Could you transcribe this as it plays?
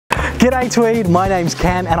G'day Tweed, my name's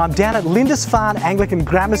Cam and I'm down at Lindisfarne Anglican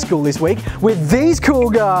Grammar School this week with these cool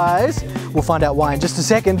guys. We'll find out why in just a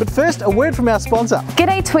second, but first a word from our sponsor.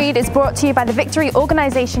 G'day Tweed is brought to you by the Victory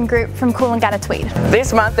Organisation Group from Coolangatta Tweed.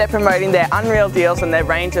 This month they're promoting their unreal deals on their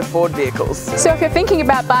range of Ford vehicles. So if you're thinking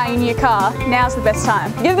about buying a new car, now's the best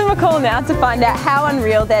time. Give them a call now to find out how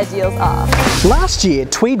unreal their deals are. Last year,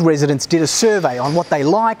 Tweed residents did a survey on what they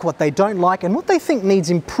like, what they don't like and what they think needs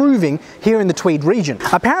improving here in the Tweed region.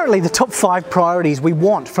 Apparently the top 5 priorities we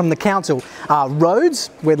want from the council are roads,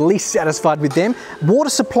 we're the least satisfied with them, water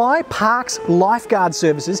supply, parks, lifeguard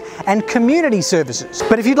services and community services.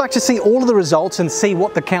 But if you'd like to see all of the results and see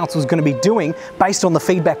what the council's going to be doing based on the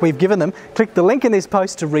feedback we've given them, click the link in this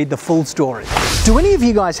post to read the full story. Do any of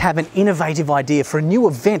you guys have an innovative idea for a new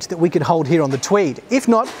event that we could hold here on the Tweed? If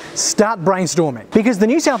not, start brainstorming. Because the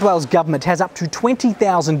New South Wales government has up to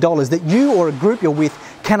 $20,000 that you or a group you're with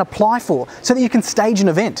can apply for so that you can stage an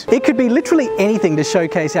event. It could be literally anything to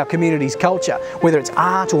showcase our community's culture, whether it's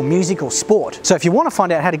art or music or sport. So if you want to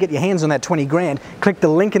find out how to get your hands on that 20 grand, click the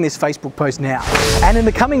link in this Facebook post now. And in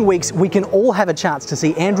the coming weeks, we can all have a chance to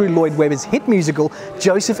see Andrew Lloyd Webber's hit musical,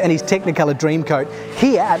 Joseph and his Technicolour Dreamcoat,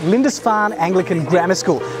 here at Lindisfarne Anglican Grammar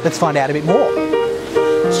School. Let's find out a bit more.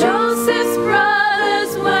 Joseph's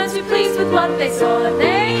brothers weren't too pleased with what they saw.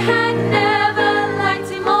 They had never liked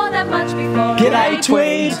him all that much before. G'day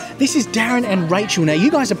Tweed! This is Darren and Rachel. Now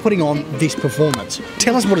you guys are putting on this performance.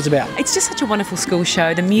 Tell us what it's about. It's just such a wonderful school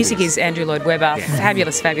show. The music is Andrew Lloyd Webber.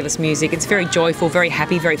 Fabulous, fabulous music. It's very joyful, very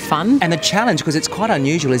happy, very fun. And the challenge, because it's quite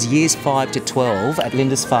unusual, is years 5 to 12 at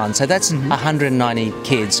Lindisfarne. So that's 190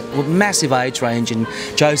 kids with massive age range, and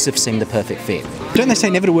Joseph seemed the perfect fit. Don't they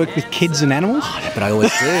say never to work with kids and animals? Oh, but I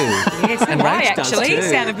always do. Yes, and Rach I does actually. too.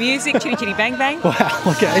 Sound of music, chitty chitty bang bang. Wow,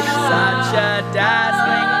 okay. Such a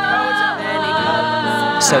dazzling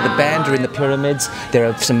So the band are in the pyramids. There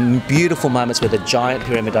are some beautiful moments where the giant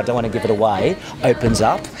pyramid, I don't want to give it away, opens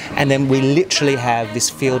up. And then we literally have this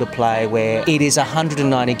field of play where it is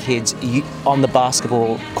 190 kids on the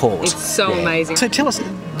basketball court. It's so amazing. So tell us,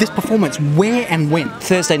 this performance, where and when?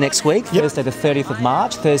 Thursday next week, Thursday the 30th of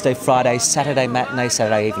March, Thursday, Friday, Saturday matinee,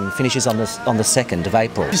 Saturday evening. Finishes on the 2nd of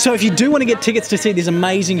April. So if you do want to get tickets to see this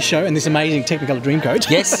amazing show and this amazing Technicolour Dreamcoat,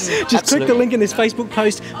 yes, just click the link in this Facebook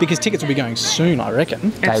post because tickets will be going soon, I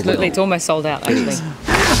reckon. Absolutely, it's almost sold out actually.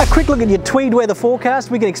 A quick look at your Tweed weather forecast.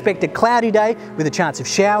 We can expect a cloudy day with a chance of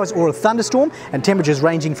showers or a thunderstorm and temperatures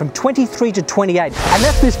ranging from 23 to 28. And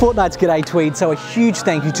that's this fortnight's G'day Tweed. So a huge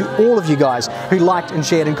thank you to all of you guys who liked and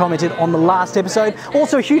shared and commented on the last episode.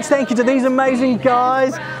 Also a huge thank you to these amazing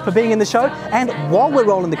guys for being in the show. And while we're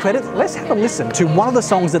rolling the credits, let's have a listen to one of the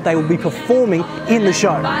songs that they will be performing in the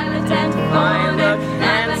show. I look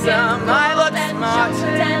handsome, I look smart,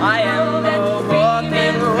 I am a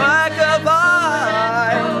walking work of art.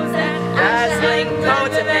 Dazzling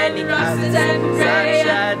coat of many colors, such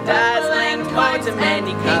a dazzling coat of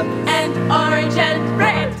many colors, and orange and